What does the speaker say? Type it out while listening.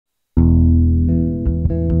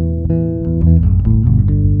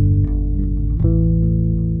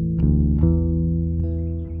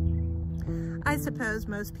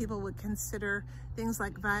suppose most people would consider things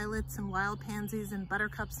like violets and wild pansies and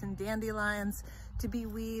buttercups and dandelions to be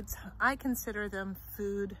weeds. I consider them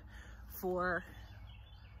food for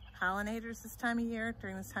pollinators this time of year,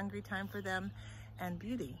 during this hungry time for them, and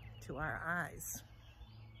beauty to our eyes.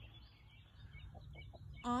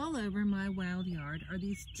 All over my wild yard are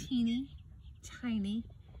these teeny tiny,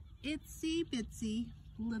 itsy bitsy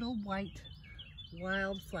little white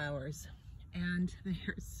wildflowers, and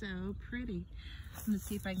they're so pretty. I'm gonna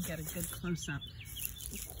see if I can get a good close-up.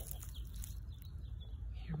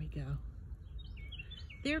 Here we go.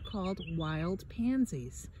 They're called wild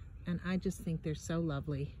pansies, and I just think they're so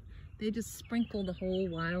lovely. They just sprinkle the whole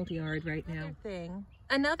wild yard right now.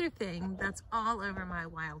 Another thing that's all over my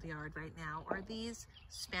wild yard right now are these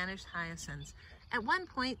Spanish hyacinths. At one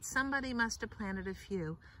point, somebody must have planted a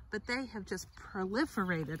few, but they have just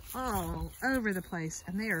proliferated all over the place,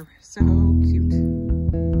 and they are so cute.